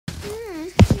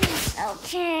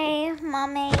Okay,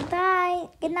 Mommy, bye.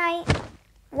 Good night.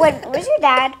 Where's your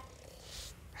dad?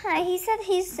 He said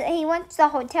he went to the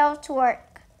hotel to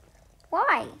work.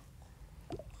 Why?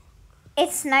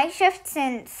 It's night shifts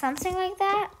and something like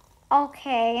that?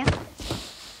 Okay.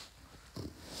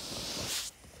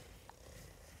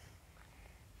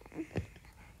 I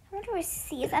wonder where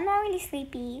C is. I'm not really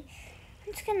sleepy.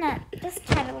 I'm just gonna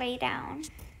try to lay down.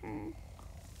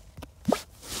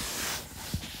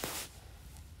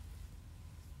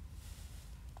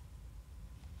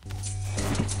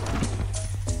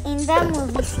 In the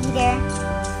movie theater.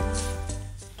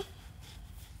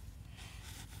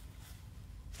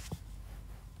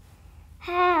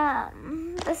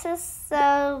 This is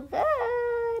so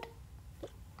good.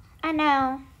 I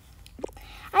know.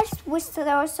 I just wish that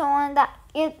there was someone that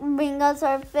could bring us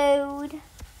our food.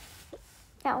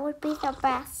 That would be the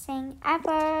best thing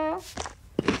ever.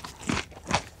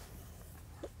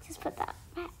 Just put that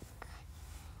back.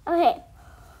 Okay.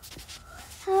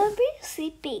 I'm pretty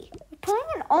sleepy. You're pulling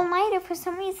an all-nighter for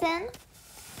some reason.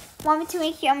 Want me to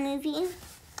make you a movie?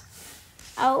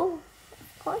 Oh,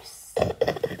 of course.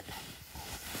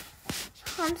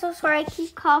 I'm so sorry, I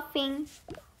keep coughing.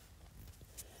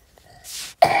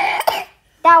 That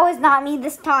was not me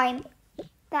this time.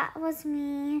 That was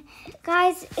me.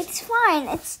 Guys, it's fine.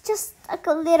 It's just like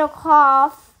a little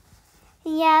cough.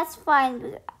 Yeah, it's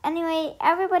fine. Anyway,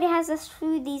 everybody has us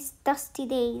through these dusty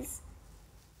days.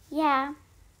 Yeah.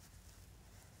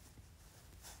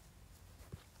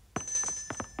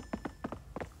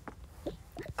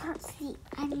 I can't sleep.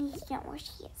 I need to know where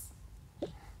she is.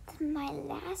 This is my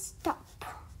last stop.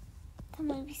 The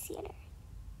movie theater.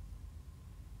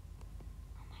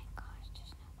 Oh my gosh,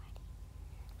 there's nobody.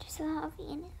 There's a lot of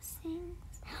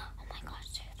innocents. Oh my gosh,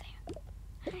 they're there.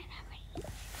 I don't have any.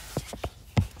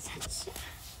 Such.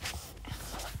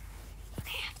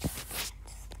 Okay, I have to pretend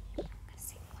to sleep. I'm gonna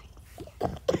sleep right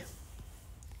here.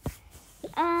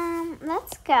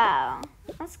 Let's go.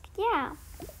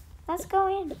 Let's go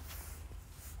in.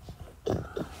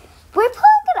 We're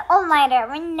pulling an all-nighter.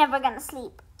 We're never gonna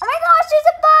sleep. Oh my gosh, there's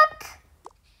a book!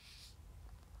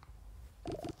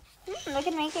 We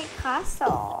can make a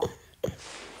castle.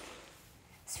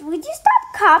 So would you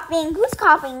stop coughing? Who's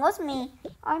coughing? It was me.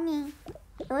 Or me.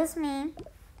 It was me.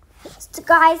 So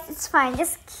guys, it's fine.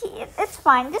 It's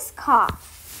fine. Just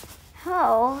cough.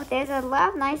 Oh, there's a lot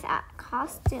of nice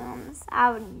costumes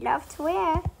I would love to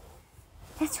wear.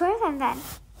 Let's wear them then.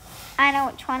 I know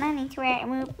which one I need to wear.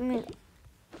 Move.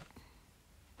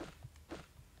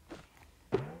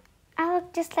 I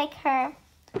look just like her.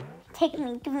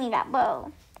 Give me that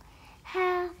bow.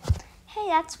 Hey,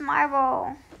 that's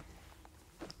Marble.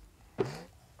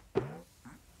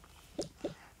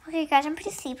 Okay, guys, I'm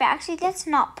pretty sleepy. Actually, let's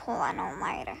not pull an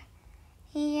all-nighter.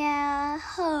 Yeah.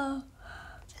 Oh,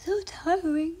 so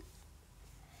tiring.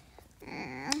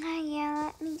 Yeah,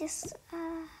 let me just.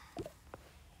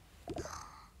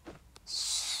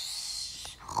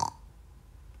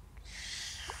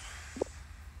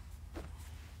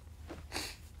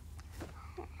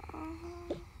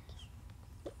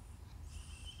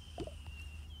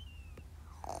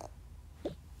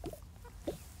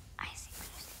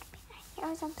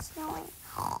 I'm snowing.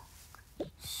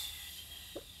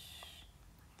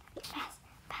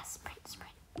 Fast, sprint.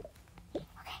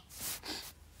 Okay.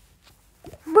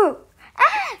 Boo!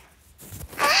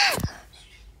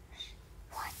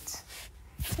 What?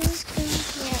 Who's going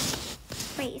here?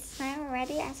 Wait, it's not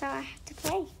ready? I thought I had to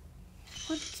play.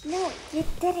 What? No, you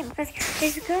didn't, because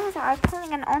these girls are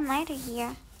pulling an all-nighter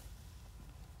here.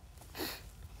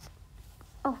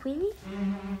 Oh, really?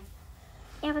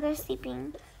 Yeah, but they're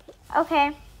sleeping.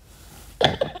 Okay.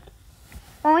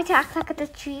 Want me to act like the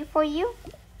tree for you?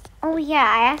 Oh yeah,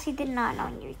 I actually did not know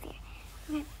you were there.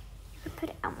 Okay, you can put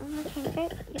it on my finger.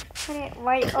 You can put it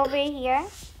right over here.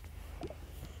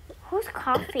 Who's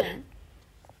coughing?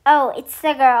 Oh, it's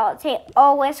the girls. They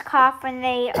always cough when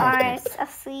they are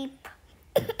asleep.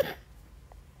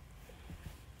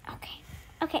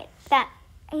 Okay, that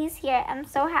he's here. I'm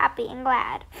so happy and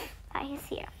glad that he's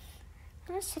here.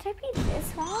 Should I be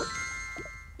this one?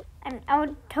 I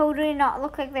would totally not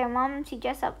look like their mom to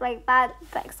dress up like that,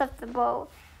 except the bow.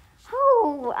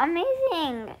 Oh,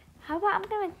 amazing. How about I'm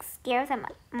going to scare them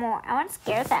more. I want to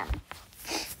scare them.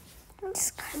 I'm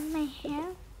just cutting my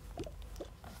hair.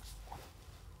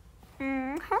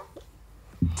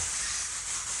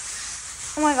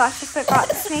 Oh my gosh, I forgot.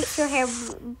 This makes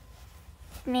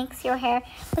your hair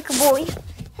like a boy.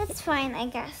 That's fine, I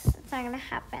guess. It's not going to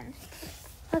happen.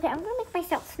 Okay, I'm going to make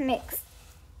myself mixed.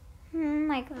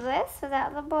 Like this? Is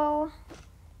that the bow?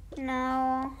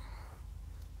 No.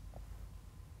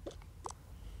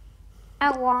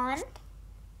 A wand?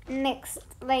 mixed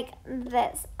like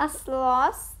this. A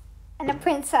sloth and a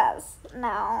princess.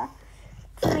 No.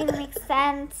 Doesn't really make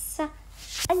sense.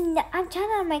 And I'm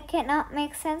trying to make it not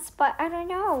make sense, but I don't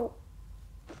know.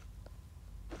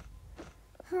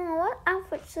 What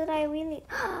outfit should I really...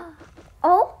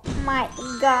 Oh my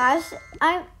gosh.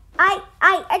 I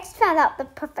just found out the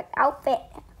perfect outfit.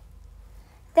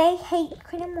 They hate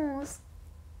criminals.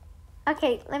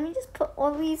 Okay, let me just put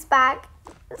all these back.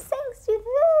 Thanks to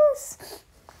this.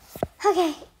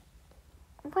 Okay.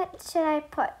 What should I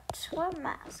put? What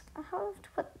mask? How to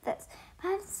put this?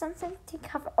 I have something to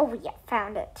cover. Oh yeah,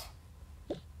 found it.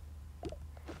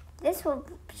 This will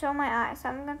show my eyes, so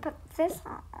I'm gonna put this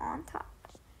on top.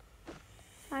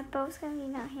 My bow's gonna be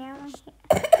not here, one here.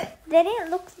 They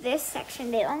didn't look this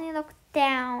section. They only looked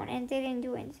down and they didn't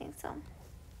do anything. So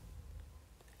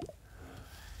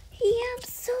yeah, I'm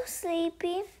so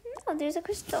sleepy. Oh, there's a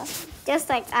crystal, just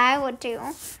like I would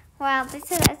do. Well, they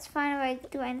said it's fine if I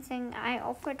do anything I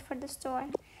offered for the store.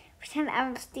 Pretend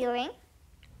I'm stealing.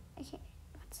 Okay,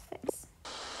 what's this?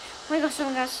 Oh my gosh, oh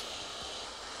my gosh.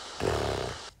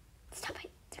 Stop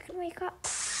it, they're gonna wake up.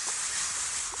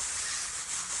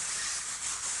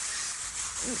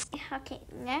 Okay,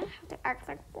 now I have to act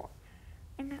like a boy.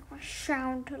 And make my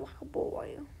sound like a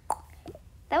boy.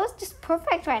 That was just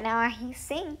perfect right now, I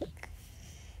think.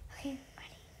 Okay,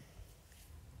 ready?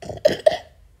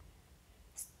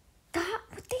 Stop,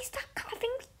 would they stop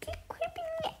coughing? They keep creeping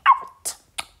me out.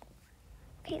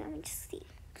 Okay, let me just see.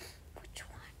 Which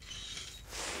one?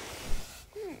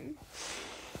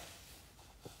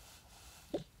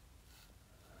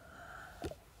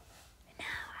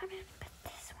 Now I'm gonna put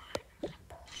this one. I'm gonna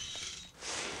pull it.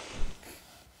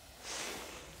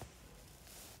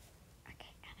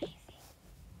 Okay, and I think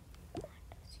 1, 2,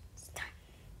 3, start.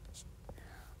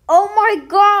 Oh my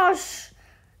gosh!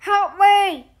 Help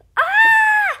me!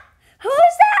 Ah!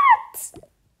 Who's that?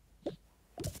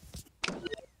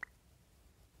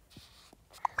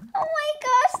 Oh my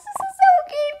gosh, this is so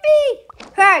creepy!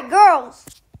 Hey, girls!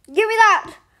 Give me that!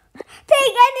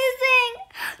 Take anything!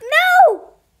 No!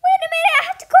 Wait a minute, I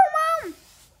have to call Mom!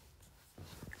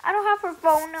 I don't have her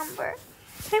phone number.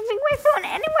 I bring my phone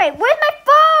anyway. Where's my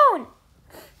phone?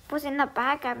 It was in the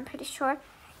bag, I'm pretty sure.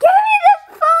 Give me the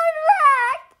phone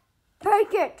back!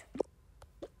 Take it!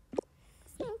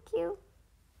 Thank you.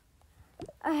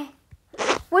 Okay.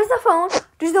 Where's the phone?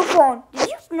 There's no phone. Did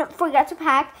you forget to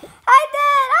pack? I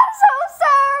did! I'm so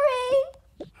sorry!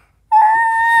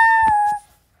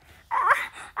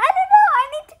 I don't know. I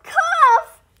need to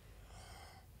cough.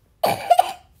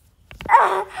 I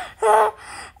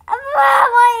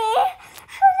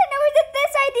don't know who did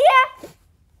this idea.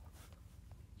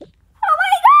 Oh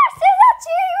my gosh! There's a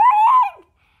tree running!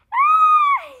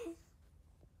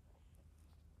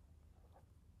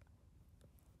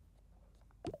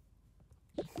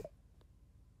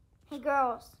 Hey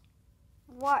girls,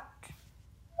 what?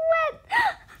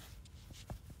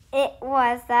 It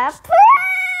was a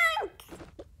prank!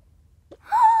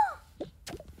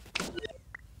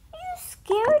 You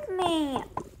scared me.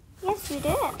 Yes, you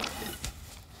did.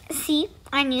 See,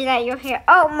 I knew that you're here.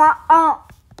 Oh,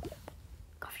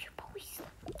 cover your voice.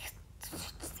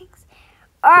 Thanks.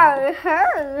 Oh,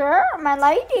 hey, my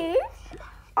lady.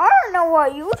 I don't know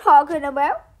what you're talking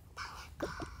about.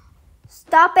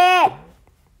 Stop it.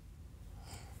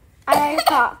 I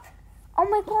talk. Oh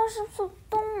my gosh, I'm so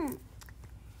dumb.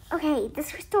 Okay,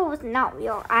 this crystal was not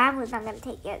real. I was not gonna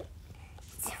take it.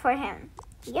 It's for him.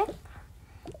 Yep.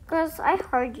 Because I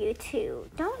heard you too.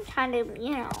 Don't try to,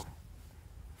 you know.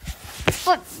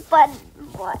 But what?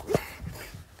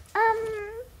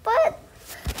 But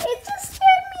it just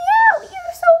scared me out.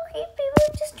 You're so creepy.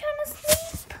 We're just trying to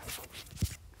sleep.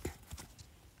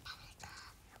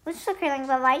 We're just flickering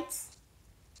the lights.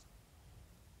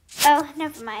 Oh,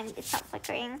 never mind. It's not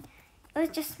flickering. It was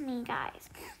just me, guys.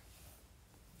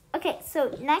 Okay,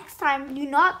 so next time, do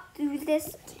not do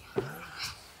this.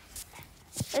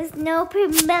 There's no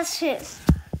permission.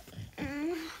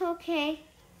 Okay.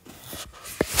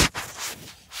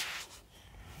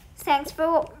 Thanks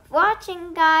for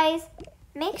watching, guys.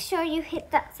 Make sure you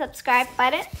hit that subscribe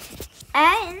button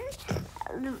and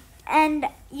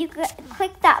you can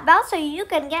click that bell so you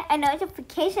can get a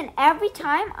notification every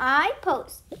time I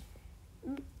post.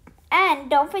 And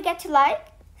don't forget to like,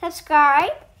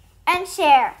 subscribe, and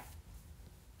share.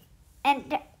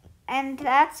 And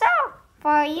that's all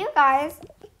for you guys.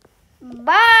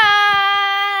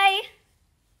 Bye!